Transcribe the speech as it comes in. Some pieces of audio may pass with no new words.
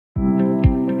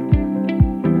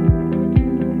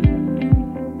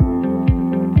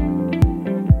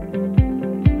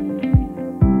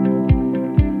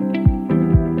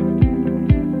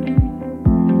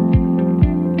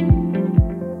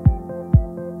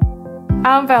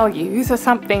Our values are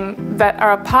something that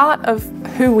are a part of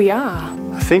who we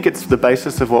are. I think it's the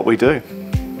basis of what we do.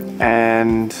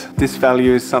 And this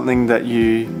value is something that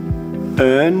you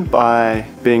earn by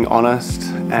being honest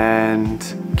and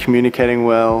communicating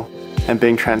well and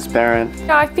being transparent.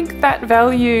 I think that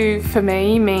value for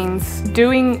me means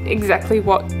doing exactly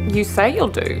what you say you'll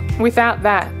do. Without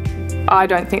that, I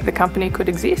don't think the company could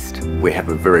exist. We have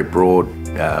a very broad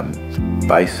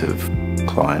base of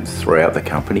clients throughout the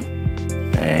company,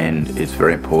 and it's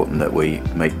very important that we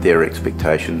meet their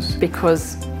expectations.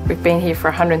 Because we've been here for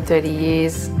 130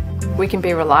 years, we can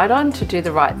be relied on to do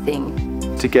the right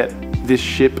thing. To get this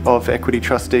ship of equity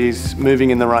trustees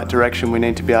moving in the right direction, we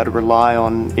need to be able to rely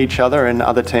on each other and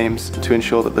other teams to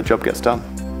ensure that the job gets done.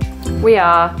 We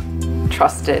are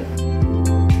trusted.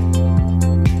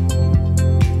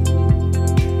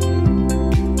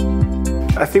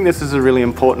 I think this is a really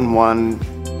important one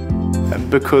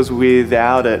because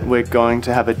without it, we're going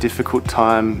to have a difficult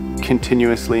time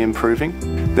continuously improving.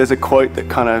 There's a quote that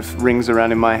kind of rings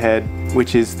around in my head,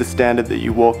 which is the standard that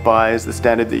you walk by is the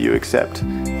standard that you accept.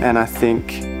 And I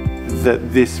think that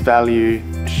this value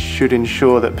should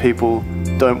ensure that people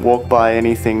don't walk by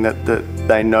anything that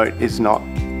they note is not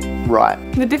right.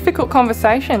 The difficult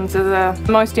conversations are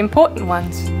the most important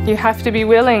ones. You have to be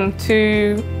willing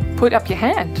to put up your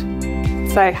hand.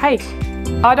 Say, hey,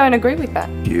 I don't agree with that.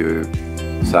 You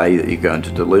say that you're going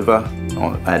to deliver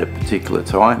at a particular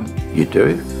time, you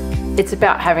do. It's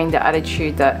about having the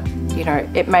attitude that, you know,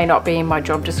 it may not be in my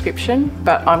job description,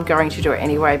 but I'm going to do it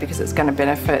anyway because it's going to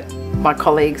benefit my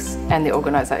colleagues and the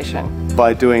organisation.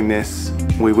 By doing this,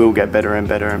 we will get better and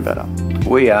better and better.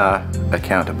 We are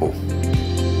accountable.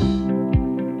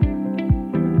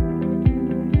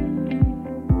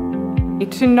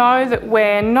 To know that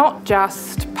we're not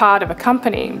just part of a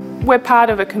company, we're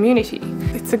part of a community.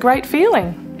 It's a great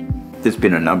feeling. There's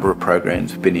been a number of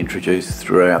programs been introduced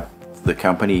throughout the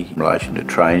company in relation to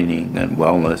training and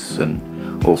wellness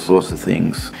and all sorts of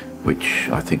things, which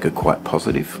I think are quite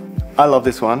positive. I love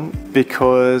this one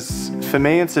because for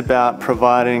me it's about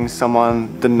providing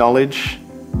someone the knowledge,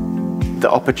 the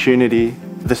opportunity,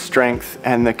 the strength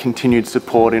and the continued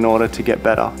support in order to get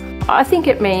better. I think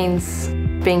it means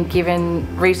being given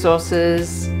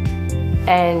resources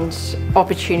and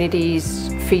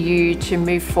opportunities for you to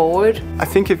move forward. I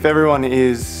think if everyone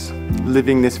is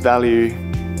living this value,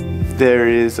 there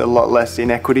is a lot less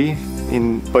inequity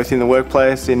both in the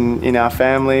workplace, in our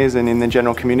families and in the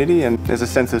general community, and there's a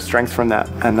sense of strength from that,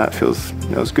 and that feels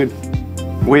good.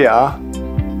 We are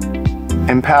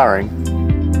empowering.